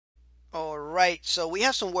right, so we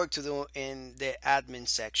have some work to do in the admin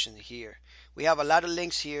section here. We have a lot of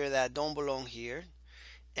links here that don't belong here,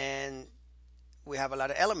 and we have a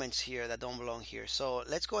lot of elements here that don't belong here. So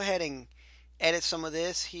let's go ahead and edit some of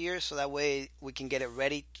this here so that way we can get it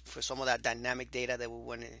ready for some of that dynamic data that we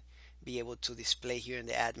want to be able to display here in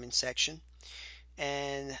the admin section.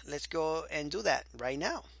 And let's go and do that right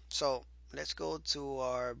now. So let's go to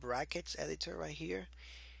our brackets editor right here,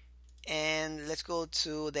 and let's go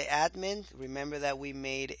to the admin. Remember that we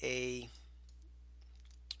made a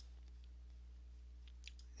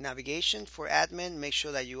navigation for admin. Make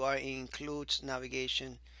sure that you are in includes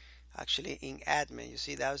navigation, actually in admin. You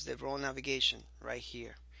see that was the wrong navigation right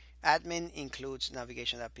here. Admin includes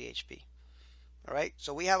navigation.php. All right,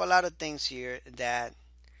 so we have a lot of things here that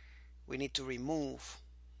we need to remove.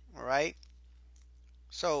 All right,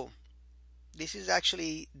 so this is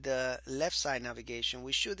actually the left side navigation.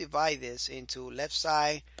 We should divide this into left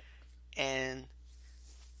side, and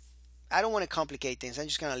I don't want to complicate things. I'm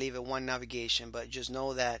just going to leave it one navigation, but just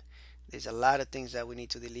know that there's a lot of things that we need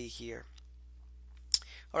to delete here.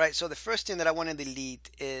 All right, so the first thing that I want to delete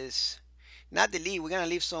is not delete. We're going to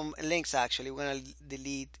leave some links actually. We're going to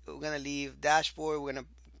delete, we're going to leave dashboard. We're going to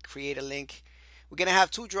create a link. We're going to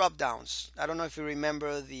have two drop downs. I don't know if you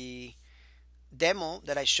remember the demo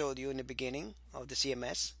that I showed you in the beginning of the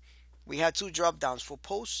CMS. We had two drop downs for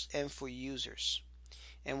posts and for users,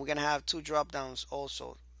 and we're gonna have two drop downs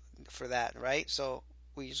also for that, right? So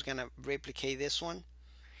we're just gonna replicate this one,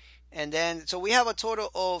 and then so we have a total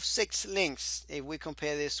of 6 links if we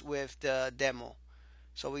compare this with the demo.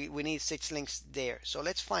 So we need 6 links there. So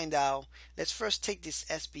let's find out. Let's first take this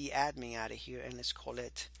SB admin out of here, and let's call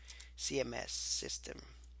it CMS system,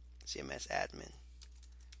 CMS admin.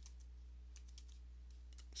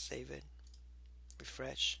 Save it,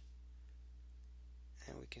 refresh,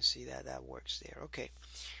 and we can see that that works there. Okay,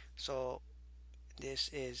 so this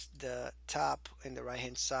is the top in the right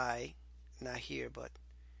hand side, not here but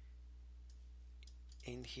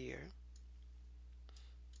in here.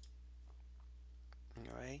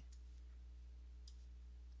 All right,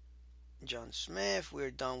 John Smith, we're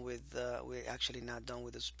done with we're actually not done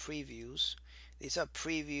with those previews. These are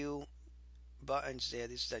preview buttons there.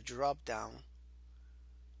 This is a drop down.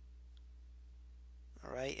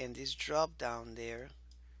 All right, and this drop down there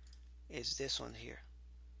is this one here,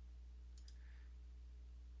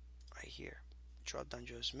 right here. Drop down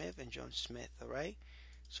Joe Smith and John Smith. All right,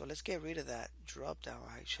 so let's get rid of that drop down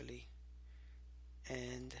actually,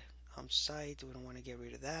 and on site we don't want to get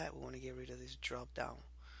rid of that. We want to get rid of this drop down.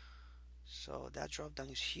 So that drop down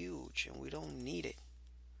is huge and we don't need it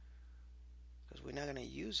because we're not going to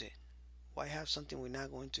use it. Why have something we're not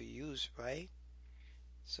going to use, right?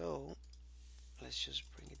 So let's just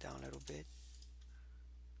bring it down a little bit.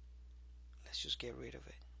 Let's just get rid of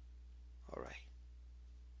it. All right.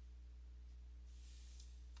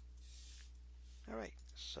 All right.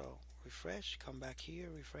 So refresh, come back here,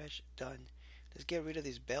 refresh, done. Let's get rid of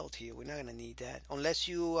this belt here. We're not going to need that. Unless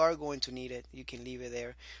you are going to need it, you can leave it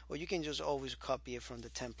there. Or you can just always copy it from the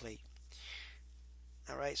template.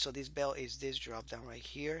 All right. So this belt is this drop down right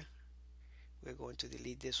here. We're going to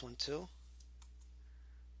delete this one too.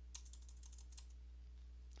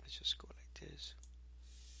 Just go like this,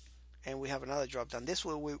 and we have another drop down. This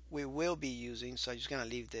one we will be using, so I'm just gonna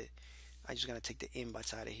leave the I'm just gonna take the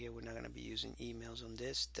inbox out of here. We're not gonna be using emails on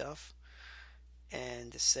this stuff,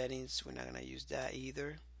 and the settings we're not gonna use that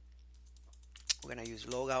either. We're gonna use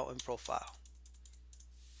logout and profile.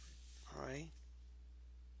 All right,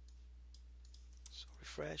 so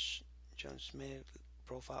refresh, John Smith,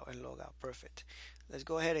 profile and logout. Perfect. Let's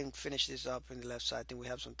go ahead and finish this up in the left side. I think we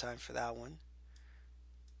have some time for that one.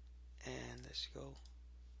 And let's go.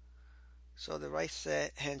 So the right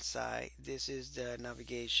hand side, this is the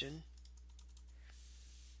navigation.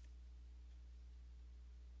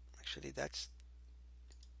 Actually that's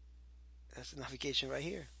the navigation right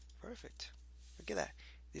here. Perfect. Look at that.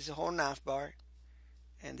 This is a whole nav bar,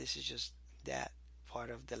 and this is just that part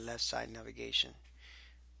of the left side navigation.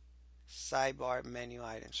 Sidebar menu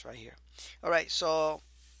items right here. Alright, so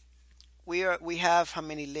we have how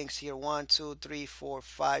many links here? 1, 2, 3, 4,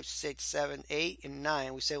 5, 6, 7, 8, and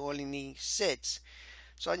 9. We say we only need 6.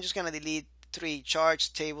 So I'm just gonna delete 3: charts,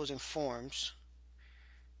 tables, and forms.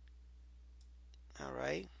 All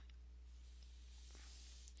right.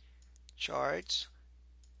 Charts,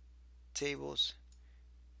 tables,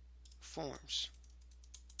 forms.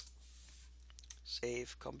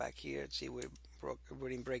 Save. Come back here. See we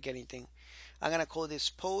didn't break anything. I'm gonna call this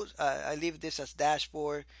post. I leave this as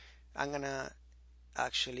dashboard. I'm gonna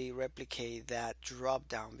actually replicate that drop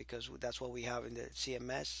down because that's what we have in the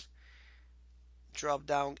CMS. drop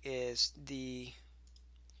down is it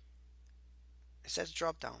says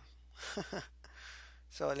drop down.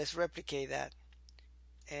 So let's replicate that,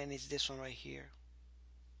 and it's this one right here.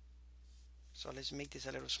 So let's make this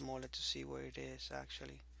a little smaller to see where it is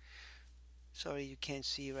actually. Sorry, you can't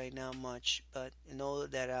see right now much, but know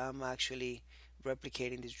that I'm actually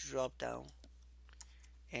replicating this drop down,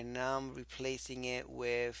 and now I'm replacing it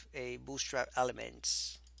with a bootstrap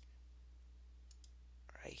elements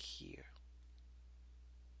right here.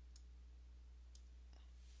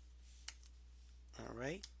 All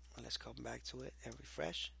right, well, let's come back to it and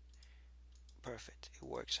refresh. Perfect, it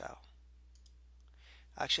works out.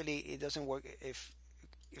 Actually, it doesn't work if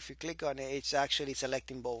you click on it, it's actually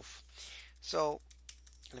selecting both. So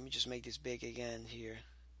let me just make this big again here.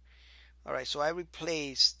 All right, so I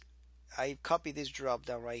copied this drop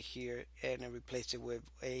down right here and I replaced it with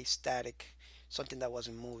a static, something that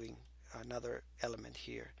wasn't moving, another element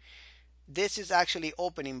here. This is actually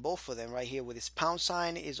opening both of them right here with this pound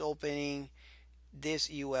sign is opening this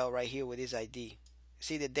UL right here with this ID.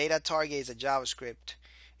 See, the data target is a JavaScript.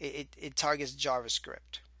 It targets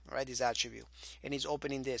JavaScript, right? This attribute, and it's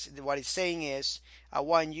opening this. What it's saying is, I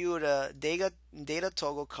want you to data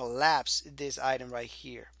toggle collapse this item right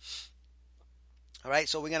here. All right,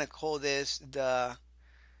 so we're gonna call this the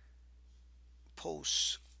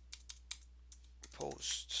posts.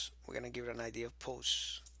 We're gonna give it an idea of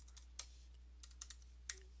posts.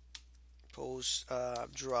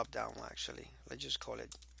 Drop down. Actually, let's just call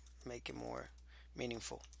it, make it more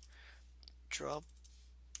meaningful. Drop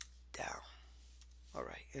down. All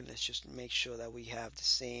right, and let's just make sure that we have the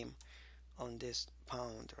same on this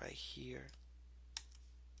pound right here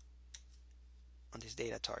on this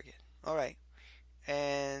data target. All right,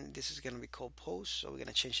 and this is going to be called post, so we're going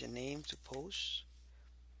to change the name to post,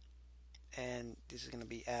 and this is going to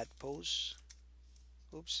be add post.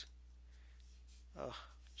 Oops. Oh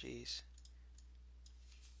geez.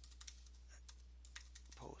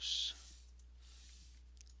 Post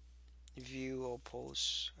view or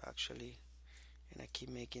post actually, and I keep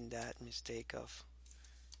making that mistake of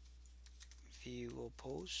view or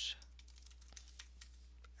post.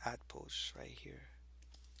 Add post right here.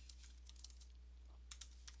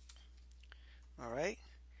 All right,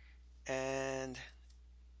 and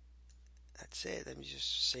that's it. Let me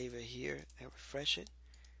just save it here and refresh it.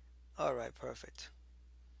 All right, perfect.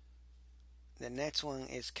 The next one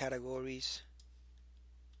is categories.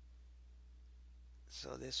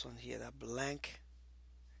 So this one here, that blank,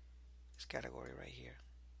 this category right here.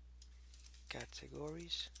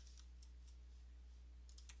 Categories.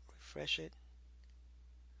 Refresh it.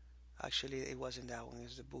 Actually, it wasn't that one. It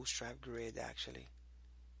was the bootstrap grid actually.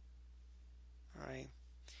 All right.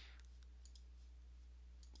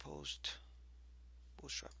 Post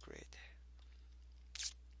bootstrap grid.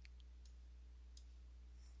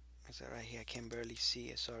 Is that right here? I can barely see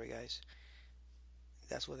it. Sorry, guys.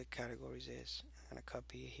 That's what the categories is. I'm gonna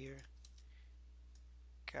copy it here.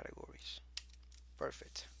 Categories.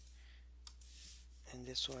 Perfect. And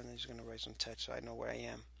this one is gonna write some text so I know where I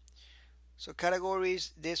am. So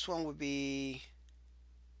categories. This one would be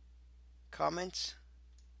comments.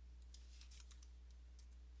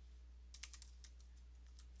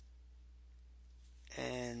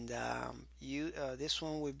 And this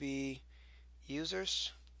one would be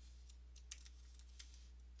users.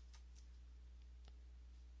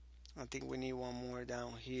 I think we need one more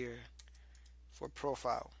down here for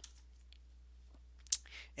profile.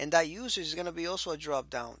 And that user is going to be also a drop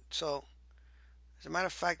down. So as a matter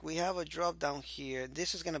of fact, we have a drop down here.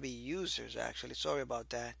 This is going to be users actually. Sorry about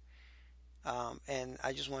that. And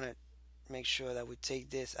I just want to make sure that we take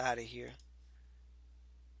this out of here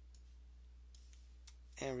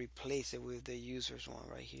and replace it with the users one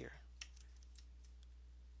right here.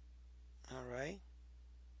 All right.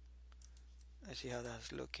 Let's see how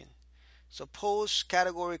that's looking. So post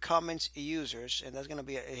category comments users, and that's gonna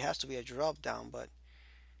be it has to be a drop down, but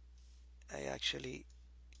I actually,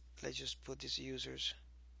 let's just put these users.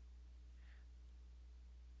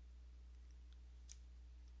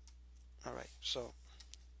 All right, so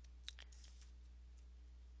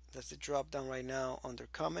that's the drop down right now under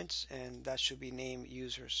comments, and that should be named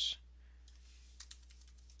users.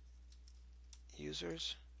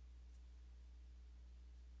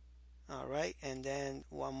 All right, and then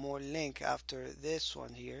one more link after this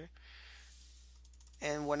one here,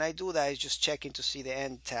 and when I do that, it's just checking to see the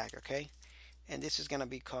end tag. Okay, and this is gonna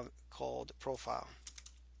be called profile.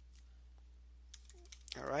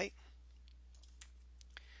 All right,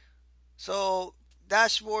 so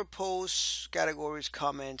dashboard, posts, categories,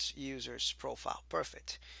 comments, users, profile.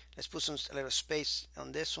 Perfect. Let's put a little space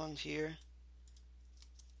on this one here.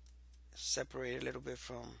 separate it a little bit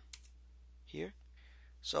from here.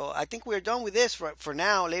 So I think we're done with this for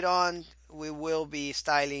now. Later on, we will be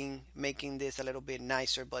styling, making this a little bit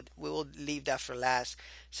nicer, but we will leave that for last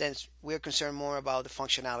since we're concerned more about the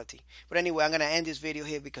functionality. But anyway, I'm going to end this video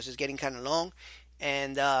here because it's getting kind of long.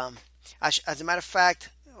 And as a matter of fact,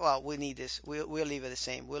 well, we need this. We'll leave it the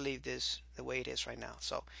same. We'll leave this the way it is right now.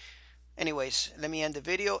 So anyways, let me end the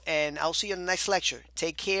video and I'll see you in the next lecture.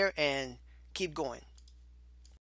 Take care and keep going.